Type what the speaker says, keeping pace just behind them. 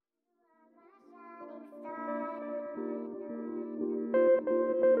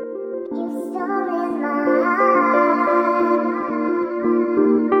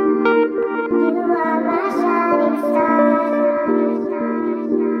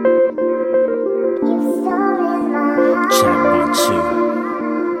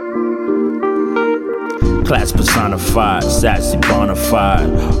Class personified, sassy,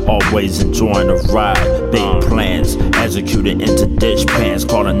 bonafide, always enjoying the ride. Big plans, executed into dish pans.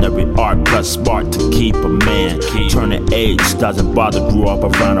 Culinary art plus smart to keep a man. Turning age doesn't bother. Grew up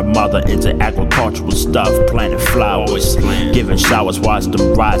around a mother into agricultural stuff. Planting flowers, giving showers, watch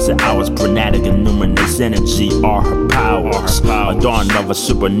them rise in hours. Pranatic and luminous energy are her powers. A dawn of a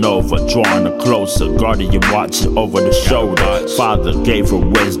supernova, drawing her closer. Guardian watching over the shoulder. Father gave her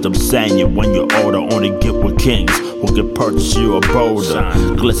wisdom, saying when you're older, only get with kings who can purchase you a boulder.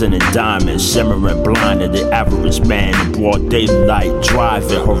 Glistening diamonds, shimmering, blinding the average man in broad daylight,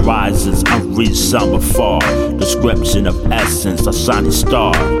 driving horizons, unreached summer fall. Description of essence, a shining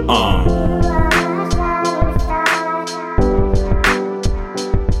star.